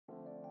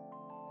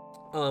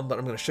But I'm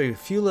going to show you a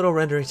few little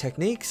rendering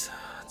techniques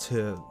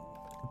to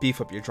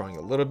beef up your drawing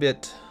a little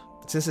bit.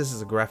 Since this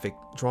is a graphic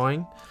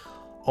drawing,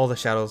 all the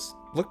shadows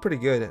look pretty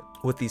good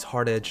with these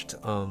hard-edged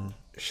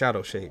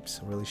shadow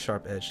shapes, really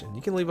sharp-edged, and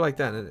you can leave it like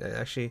that, and it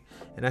actually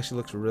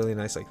looks really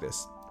nice like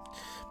this.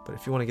 But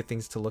if you want to get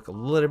things to look a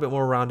little bit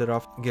more rounded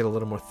off, get a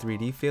little more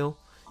 3D feel,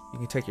 you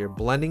can take your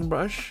blending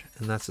brush,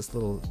 and that's this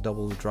little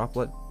double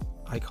droplet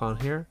icon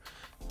here.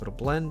 Go to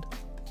blend,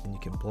 and you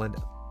can blend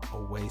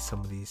away some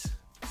of these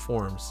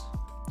forms,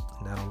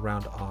 and that'll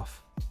round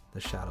off the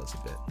shadows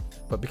a bit.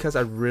 But because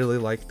I really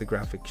like the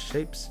graphic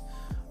shapes,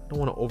 I don't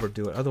want to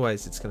overdo it,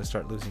 otherwise it's going to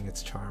start losing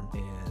its charm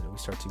and we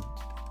start to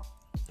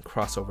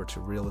cross over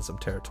to realism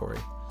territory.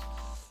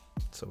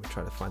 So we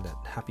try to find that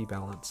happy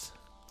balance.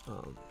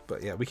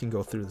 But yeah, we can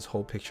go through this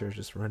whole picture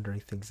just rendering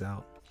things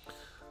out,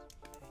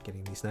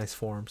 getting these nice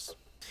forms.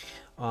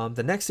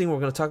 The next thing we're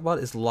going to talk about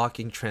is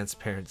locking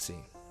transparency.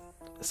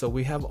 So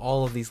we have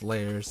all of these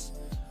layers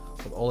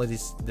with all of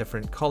these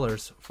different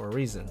colors for a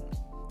reason,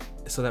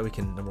 so that we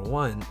can, number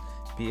one,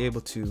 be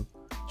able to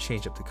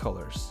change up the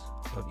colors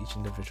of each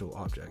individual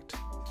object.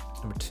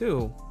 Number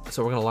two,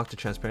 so we're going to lock the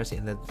transparency,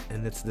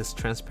 and it's this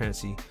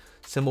transparency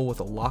symbol with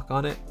a lock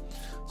on it.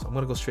 So I'm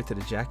going to go straight to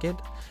the jacket.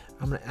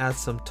 I'm going to add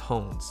some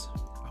tones.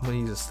 I'm going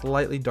to use a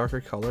slightly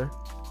darker color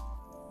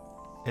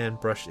and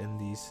brush in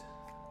these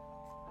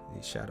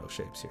shadow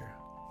shapes here.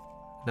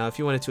 Now if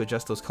you wanted to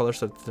adjust those colors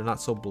so that they're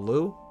not so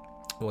blue,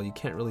 well, you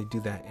can't really do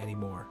that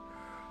anymore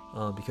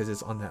because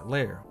it's on that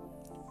layer.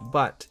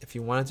 But if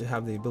you wanted to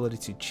have the ability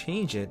to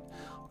change it,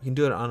 we can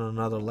do it on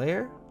another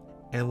layer,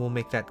 and we'll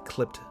make that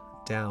clipped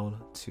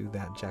down to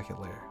that jacket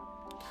layer.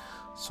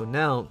 So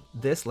now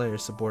this layer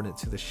is subordinate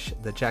to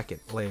the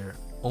jacket layer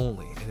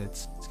only, and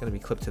it's going to be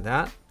clipped to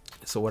that.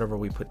 So whatever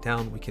we put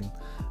down, we can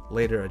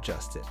later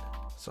adjust it.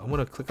 So I'm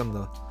going to click on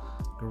the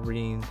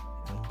green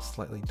and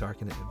slightly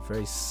darken it,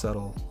 very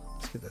subtle.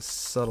 Let's get this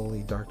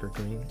subtly darker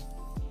green.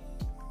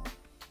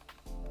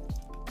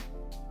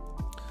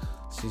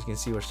 So you can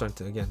see we're starting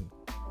to again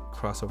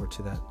cross over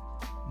to that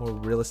more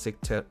realistic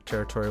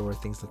territory where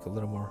things look a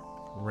little more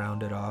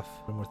rounded off,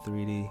 a little more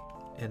 3D.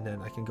 And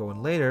then I can go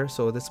in later,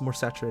 so this is more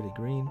saturated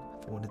green.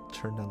 If I want to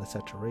turn down the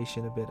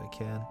saturation a bit, I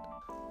can.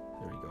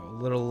 There we go,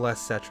 a little less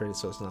saturated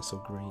so it's not so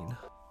green.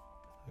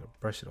 I'm gonna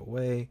brush it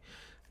away.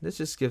 This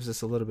just gives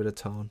us a little bit of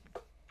tone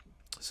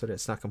so that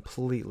it's not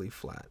completely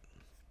flat.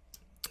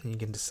 And you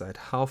can decide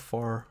how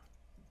far,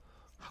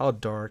 how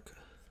dark,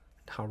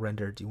 and how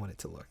rendered you want it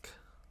to look.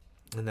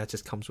 And that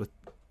just comes with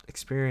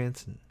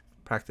experience and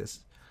practice.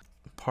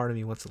 Part of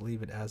me wants to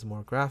leave it as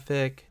more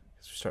graphic.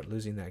 So we start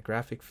losing that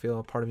graphic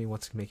feel. Part of me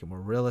wants to make it more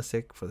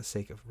realistic for the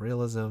sake of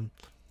realism.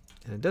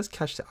 And it does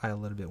catch the eye a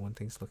little bit when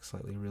things look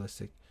slightly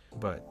realistic.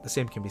 But the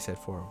same can be said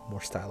for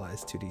more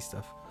stylized 2D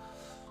stuff.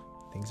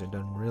 Things are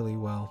done really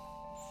well.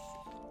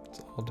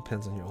 So it all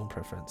depends on your own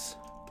preference.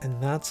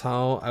 And that's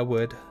how I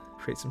would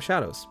create some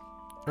shadows.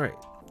 All right,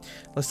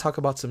 let's talk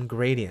about some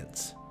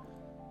gradients.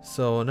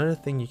 So another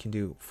thing you can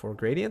do for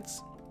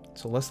gradients,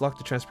 so let's lock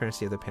the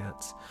transparency of the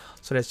pants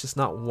so that it's just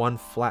not one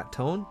flat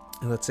tone.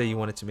 And let's say you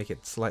wanted to make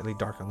it slightly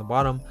dark on the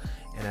bottom,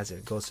 and as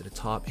it goes to the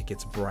top, it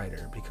gets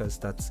brighter because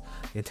that's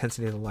the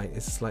intensity of the light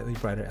is slightly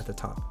brighter at the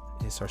top,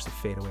 and it starts to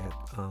fade away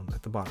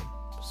at the bottom.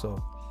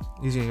 So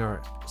using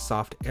our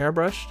soft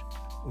airbrush,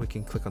 we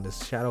can click on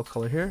this shadow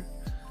color here,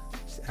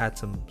 just add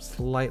some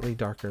slightly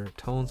darker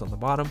tones on the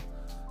bottom,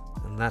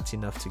 and that's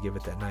enough to give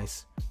it that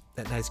nice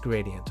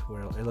gradient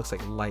where it looks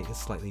like light is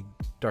slightly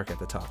dark at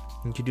the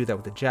top. You can do that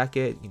with the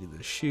jacket, you can do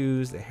the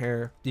shoes, the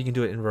hair. You can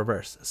do it in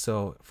reverse.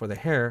 So for the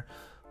hair,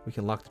 we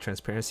can lock the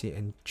transparency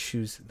and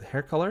choose the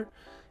hair color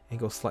and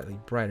go slightly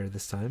brighter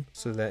this time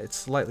so that it's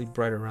slightly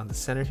brighter around the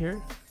center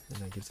here, and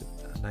that gives it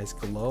a nice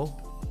glow.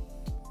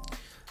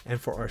 And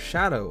for our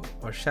shadow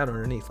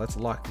underneath, let's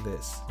lock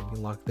this. We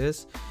can lock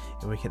this,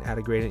 and we can add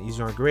a gradient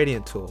using our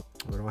gradient tool.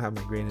 I don't have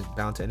my gradient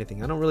bound to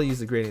anything. I don't really use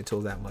the gradient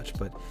tool that much,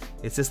 but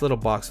it's this little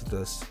box with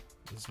this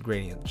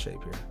gradient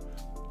shape here.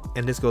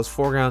 And this goes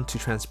foreground to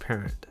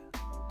transparent.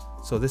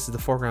 So this is the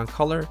foreground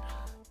color,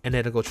 and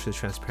it'll go to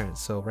transparent.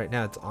 So right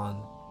now it's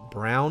on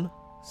brown,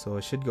 so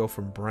it should go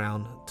from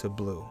brown to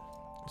blue.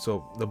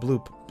 So the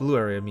blue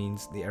area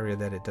means the area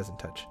that it doesn't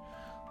touch.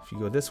 If you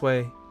go this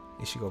way,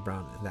 it should go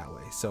brown in that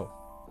way. So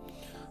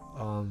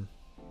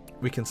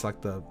we can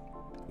select the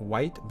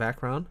white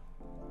background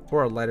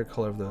or a lighter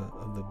color of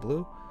the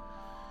blue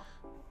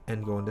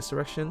and go in this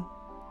direction,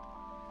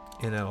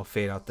 and that'll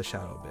fade out the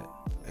shadow a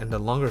bit. And the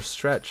longer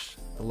stretch,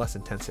 the less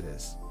intense it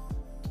is.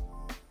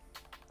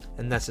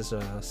 And that's just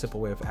a simple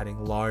way of adding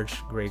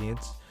large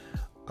gradients.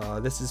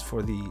 This is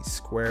for the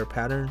square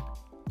pattern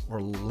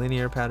or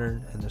linear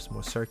pattern, and there's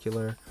more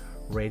circular,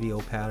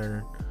 radial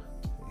pattern,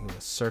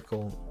 a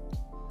circle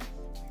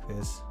like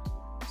this,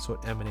 so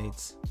it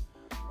emanates.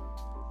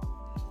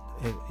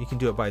 And you can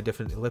do it by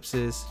different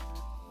ellipses.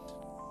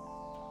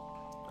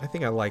 I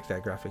think I like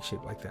that graphic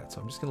shape like that,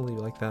 so I'm just gonna leave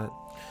it like that.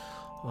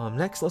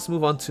 Next, let's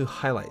move on to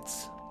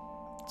highlights.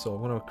 So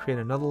I'm gonna create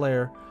another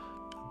layer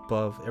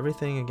above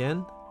everything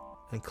again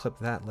and clip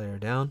that layer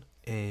down.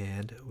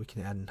 and we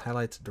can add in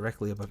highlights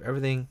directly above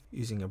everything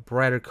using a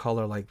brighter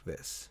color like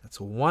this. That's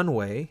one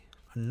way.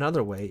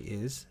 Another way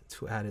is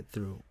to add it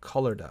through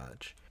color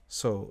dodge.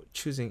 So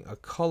choosing a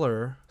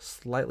color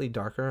slightly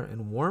darker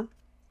and warm.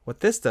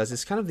 What this does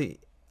is kind of the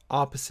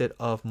opposite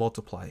of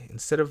multiply.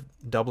 Instead of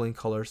doubling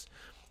colors,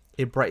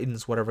 it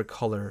brightens whatever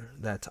color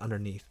that's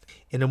underneath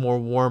in a more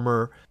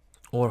warmer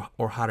or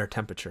hotter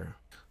temperature.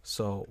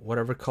 So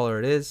whatever color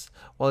it is,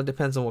 well, it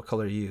depends on what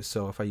color you use.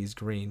 So if I use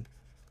green,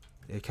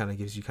 it kind of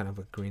gives you kind of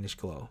a greenish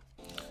glow.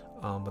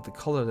 But the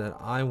color that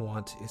I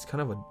want is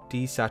kind of a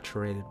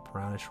desaturated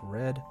brownish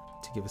red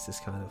to give us this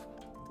kind of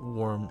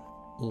warm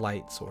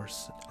light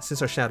source.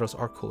 Since our shadows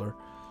are cooler,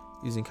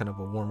 using kind of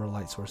a warmer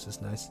light source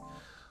is nice.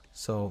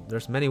 So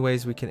there's many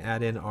ways we can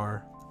add in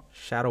our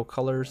shadow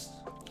colors.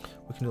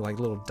 We can do like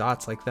little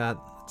dots like that.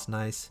 That's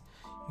nice.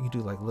 You can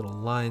do like little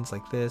lines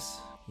like this.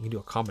 You can do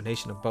a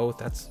combination of both.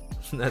 That's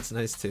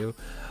nice too.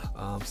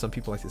 Some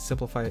people like to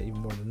simplify it even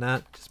more than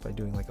that, just by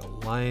doing like a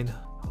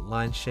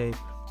line shape.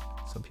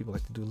 Some people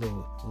like to do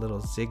little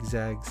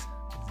zigzags.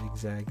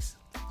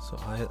 So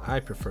I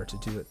prefer to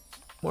do it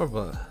more of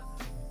a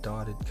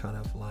dotted kind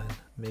of line,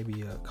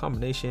 maybe a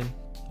combination.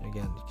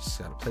 Again, you just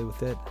gotta play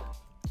with it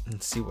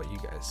and see what you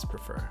guys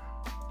prefer.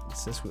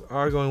 Since we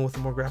are going with a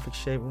more graphic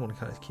shape, we want to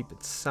kind of keep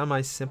it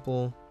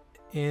semi-simple.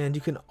 And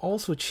you can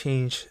also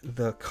change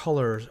the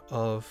colors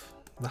of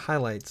the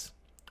highlights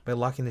by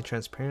locking the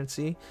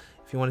transparency.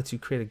 If you wanted to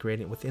create a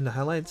gradient within the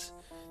highlights,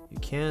 you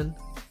can.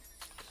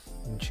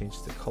 You can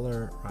change the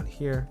color around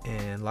here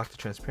and lock the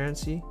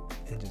transparency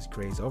and just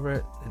graze over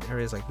it in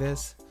areas like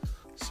this,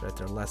 so that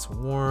they're less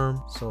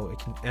warm, so it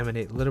can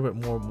emanate a little bit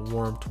more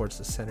warm towards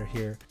the center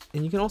here.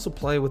 And you can also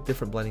play with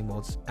different blending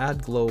modes.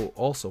 Add glow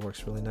also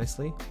works really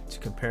nicely to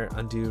compare,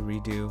 undo,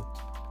 redo.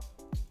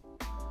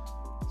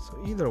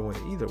 So either way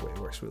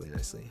works really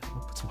nicely.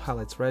 We'll put some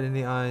highlights right in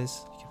the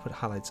eyes. You can put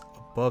highlights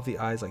above the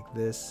eyes like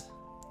this.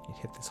 You can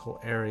hit this whole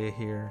area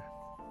here.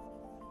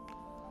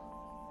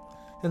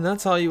 And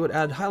that's how you would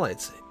add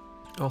highlights.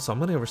 Also, I'm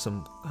going to go over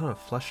some kind of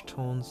flesh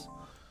tones.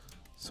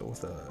 So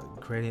with a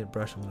gradient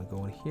brush, I'm going to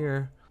go in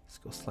here. Let's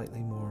go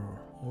slightly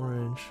more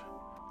orange,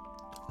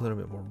 a little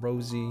bit more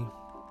rosy.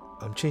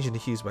 I'm changing the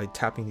hues by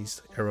tapping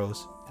these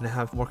arrows, and I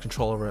have more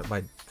control over it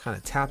by kind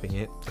of tapping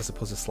it as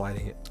opposed to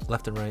sliding it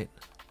left and right.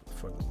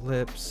 For the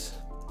lips,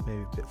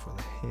 maybe a bit for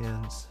the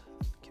hands.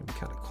 It can be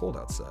kind of cold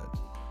outside.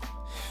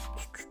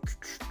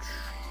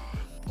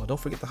 Well, don't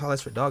forget the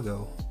highlights for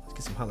Doggo. Let's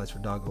get some highlights for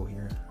Doggo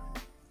here.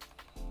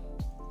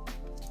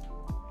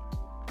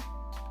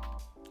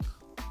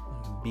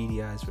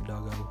 Beady eyes for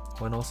Doggo.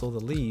 And also the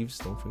leaves.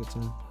 Don't forget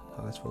some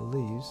highlights for the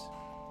leaves.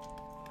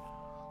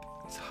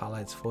 These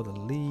highlights for the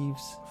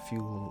leaves. A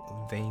few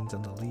veins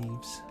on the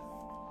leaves.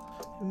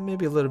 And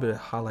maybe a little bit of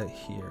highlight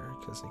here,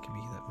 because it could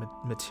be that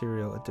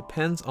material. It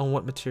depends on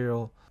what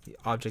material the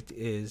object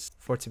is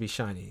for it to be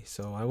shiny.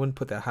 So I wouldn't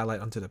put that highlight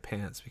onto the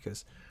pants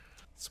because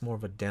it's more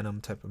of a denim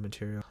type of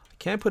material. I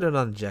can't put it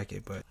on a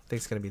jacket, but I think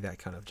it's going to be that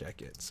kind of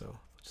jacket. So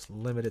just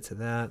limit it to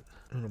that.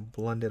 I'm going to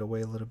blend it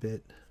away a little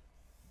bit.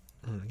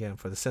 And again,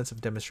 for the sense of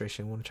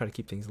demonstration, I want to try to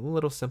keep things a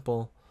little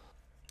simple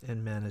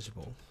and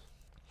manageable.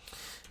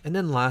 And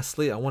then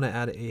lastly, I want to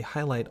add a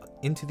highlight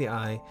into the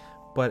eye,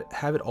 but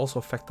have it also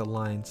affect the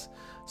lines.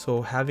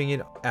 So having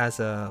it as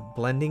a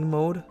blending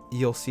mode,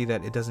 you'll see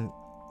that it doesn't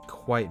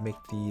quite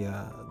make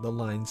the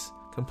lines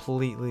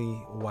completely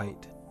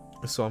white.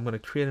 So I'm going to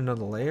create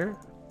another layer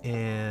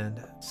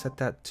and set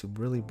that to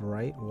really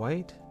bright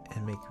white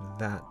and make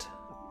that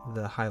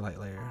the highlight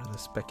layer, the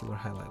specular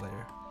highlight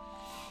layer.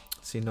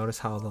 So you notice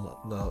how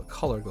the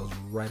color goes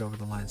right over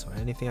the line. So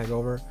anything I go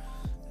over,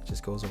 it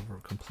just goes over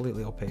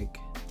completely opaque.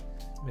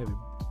 Maybe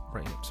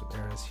brighten up some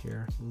areas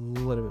here. A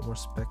little bit more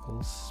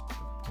speckles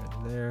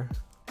right there.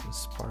 Some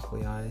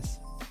sparkly eyes.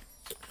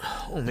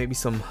 Oh, maybe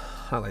some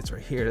highlights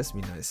right here. This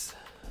would be nice.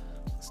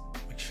 Let's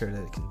make sure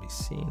that it can be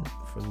seen.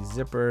 For these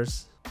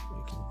zippers,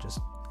 you can just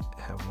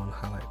have one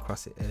highlight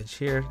across the edge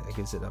here. That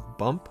gives it a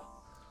bump,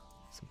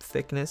 some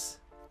thickness,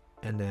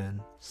 and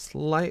then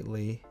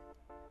slightly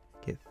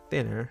get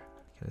thinner.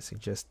 Kind of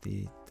suggest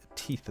the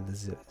teeth of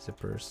the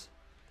zippers.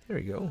 There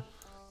we go.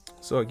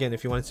 So again,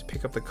 if you wanted to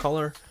pick up the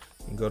color,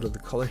 you can go to the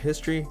color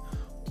history,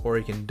 or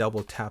you can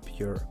double tap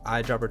your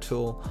eyedropper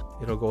tool.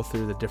 It'll go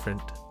through the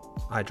different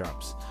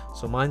eyedrops.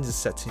 So mine is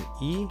set to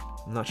E.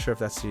 I'm not sure if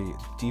that's the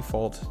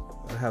default.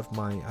 I have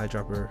my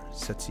eyedropper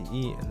set to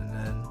E, and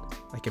then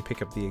I can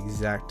pick up the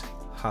exact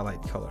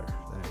highlight color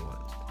that I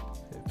want.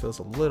 It feels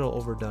a little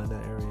overdone,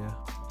 that area.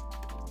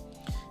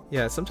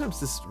 Yeah, sometimes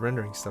this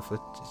rendering stuff,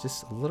 it's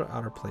just a little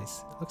out of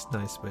place. It looks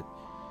nice, but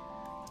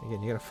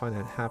again, you gotta find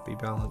that happy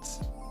balance.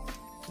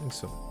 And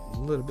so a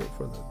little bit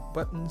for the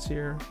buttons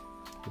here.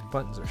 The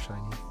buttons are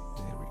shiny.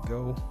 There we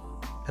go.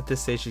 At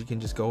this stage, you can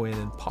just go in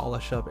and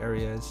polish up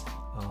areas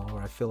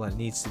where I feel that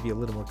needs to be a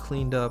little more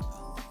cleaned up,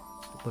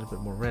 a little bit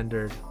more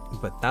rendered.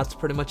 But that's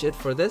pretty much it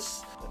for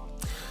this.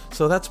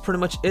 So that's pretty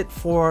much it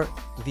for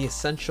the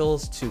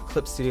essentials to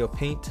Clip Studio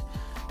Paint.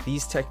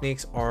 These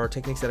techniques are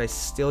techniques that I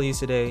still use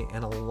today,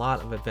 and a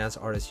lot of advanced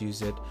artists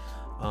use it.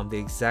 the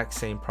exact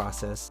same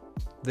process.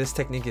 This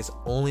technique is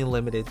only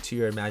limited to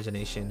your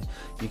imagination.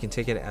 You can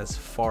take it as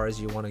far as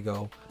you want to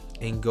go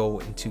and go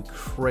into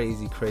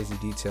crazy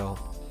detail,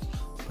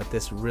 but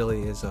this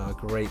really is a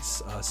great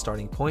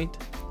starting point.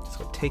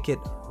 So take it,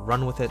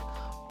 run with it,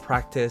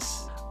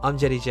 practice. I'm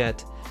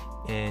JettyJet,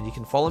 and you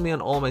can follow me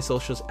on all my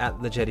socials at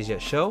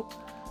TheJettyJetShow.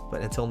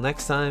 But until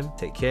next time,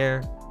 take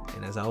care,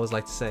 and as I always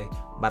like to say,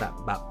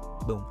 bada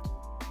bop boom,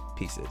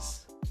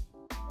 pieces.